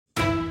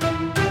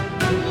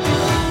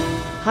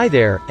Hi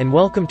there, and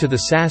welcome to the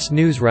SaaS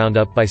News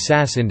Roundup by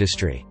SaaS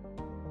Industry.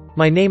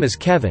 My name is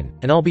Kevin,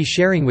 and I'll be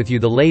sharing with you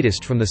the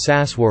latest from the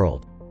SaaS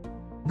world.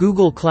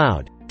 Google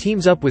Cloud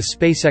teams up with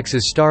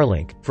SpaceX's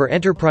Starlink for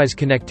enterprise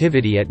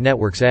connectivity at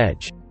network's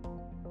edge.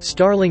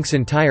 Starlink's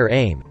entire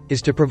aim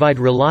is to provide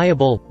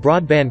reliable,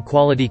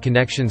 broadband-quality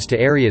connections to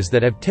areas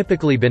that have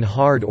typically been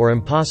hard or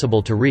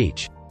impossible to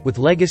reach, with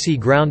legacy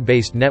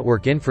ground-based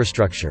network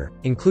infrastructure,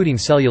 including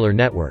cellular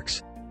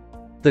networks.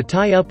 The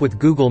tie-up with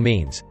Google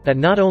means that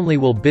not only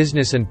will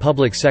business and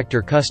public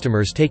sector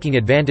customers taking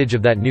advantage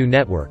of that new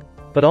network,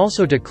 but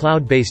also to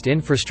cloud-based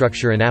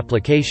infrastructure and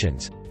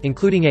applications,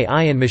 including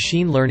AI and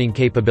machine learning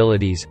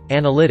capabilities,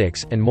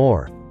 analytics, and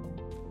more.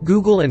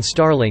 Google and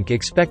Starlink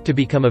expect to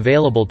become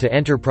available to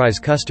enterprise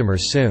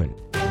customers soon.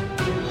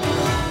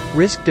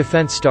 Risk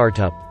defense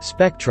startup,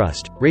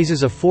 SpecTrust,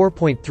 raises a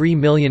 $4.3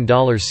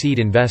 million seed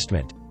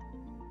investment.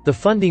 The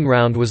funding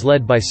round was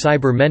led by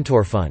Cyber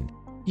Mentor Fund.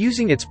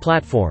 Using its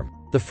platform,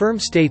 the firm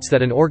states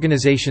that an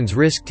organization's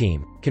risk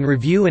team can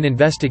review and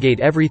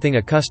investigate everything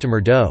a customer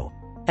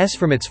does,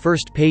 from its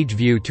first page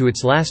view to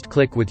its last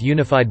click with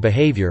unified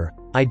behavior,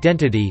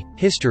 identity,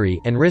 history,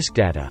 and risk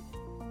data.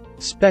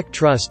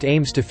 SpecTrust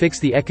aims to fix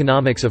the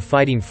economics of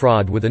fighting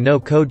fraud with a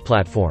no-code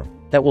platform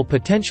that will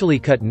potentially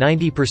cut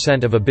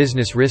 90% of a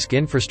business risk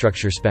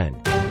infrastructure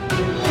spend.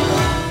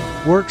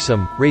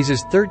 Worksome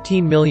raises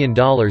 $13 million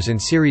in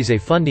Series A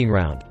funding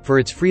round for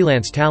its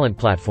freelance talent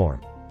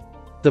platform.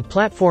 The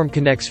platform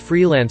connects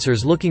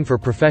freelancers looking for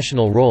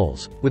professional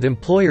roles, with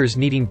employers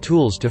needing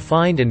tools to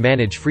find and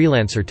manage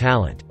freelancer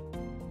talent.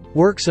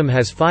 Worksome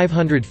has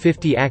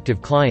 550 active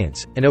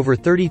clients, and over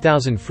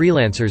 30,000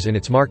 freelancers in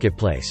its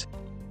marketplace.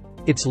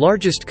 Its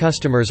largest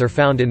customers are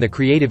found in the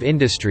creative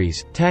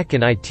industries, tech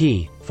and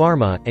IT,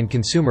 pharma, and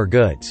consumer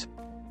goods.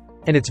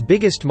 And its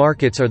biggest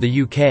markets are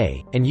the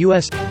UK and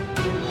US.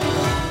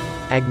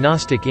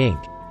 Agnostiq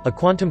Inc., a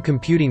quantum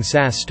computing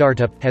SaaS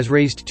startup, has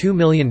raised $2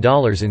 million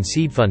in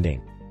seed funding.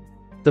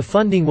 The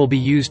funding will be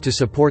used to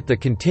support the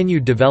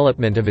continued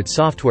development of its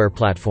software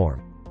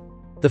platform.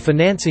 The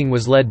financing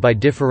was led by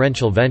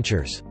Differential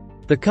Ventures.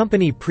 The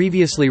company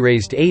previously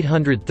raised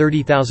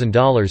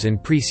 $830,000 in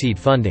pre-seed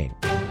funding.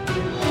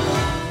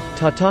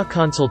 Tata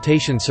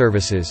Consultation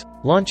Services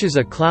launches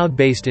a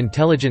cloud-based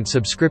intelligent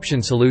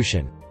subscription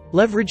solution,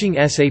 leveraging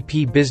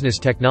SAP Business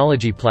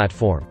Technology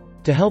Platform,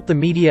 to help the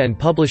media and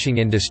publishing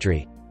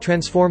industry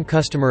transform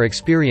customer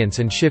experience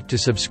and shift to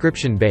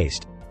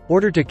subscription-based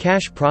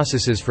order-to-cash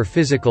processes for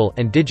physical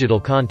and digital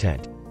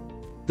content.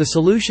 The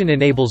solution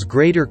enables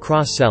greater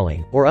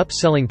cross-selling or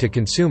upselling to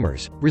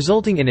consumers,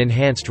 resulting in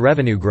enhanced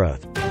revenue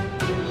growth.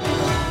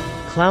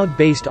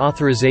 Cloud-based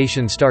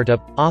authorization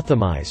startup,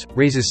 Authomize,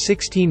 raises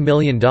 $16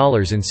 million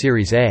in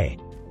Series A.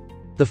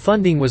 The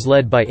funding was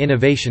led by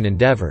Innovation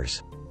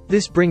Endeavours.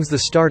 This brings the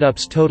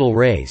startup's total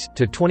raise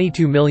to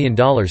 $22 million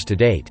to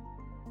date.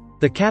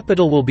 The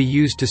capital will be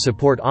used to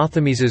support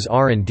Authomize's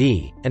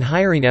R&D and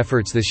hiring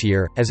efforts this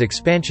year, as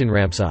expansion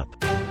ramps up.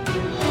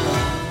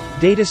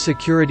 Data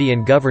security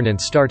and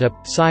governance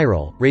startup,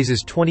 Cyral,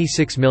 raises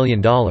 $26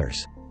 million.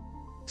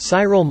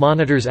 Cyral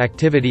monitors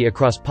activity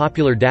across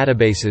popular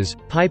databases,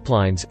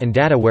 pipelines, and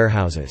data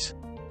warehouses.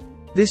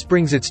 This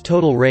brings its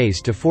total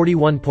raise to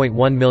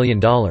 $41.1 million.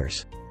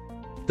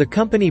 The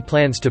company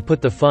plans to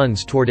put the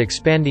funds toward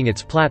expanding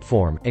its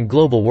platform and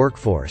global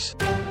workforce.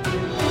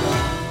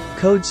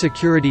 Code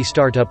security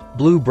startup,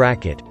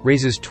 BluBracket,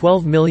 raises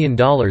 $12 million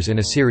in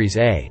a Series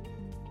A.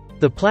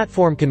 The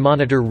platform can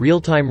monitor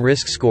real-time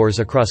risk scores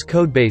across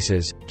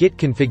codebases, Git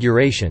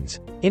configurations,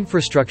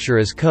 infrastructure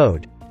as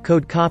code,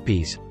 code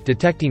copies,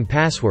 detecting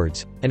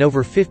passwords, and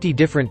over 50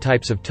 different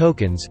types of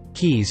tokens,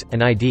 keys,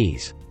 and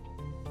IDs.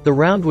 The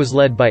round was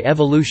led by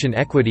Evolution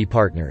Equity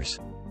Partners.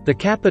 The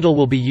capital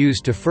will be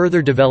used to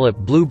further develop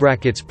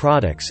BluBracket's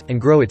products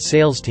and grow its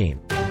sales team.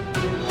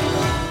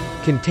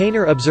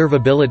 Container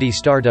observability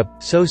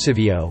startup,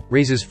 Sosivio,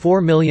 raises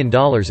 $4 million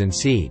in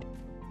seed.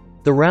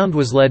 The round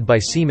was led by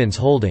Seamans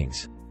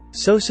Holdings.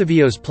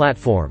 Sosivio's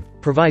platform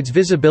provides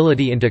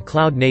visibility into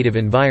cloud-native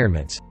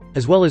environments,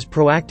 as well as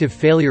proactive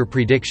failure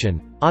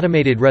prediction,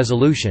 automated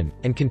resolution,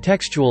 and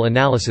contextual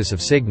analysis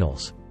of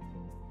signals.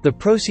 The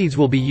proceeds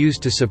will be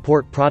used to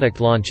support product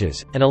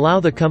launches and allow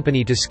the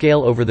company to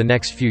scale over the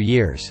next few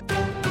years.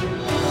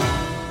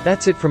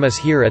 That's it from us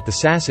here at the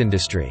SaaS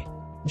Industry.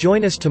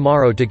 Join us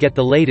tomorrow to get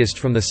the latest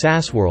from the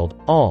SaaS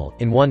world, all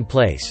in one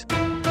place.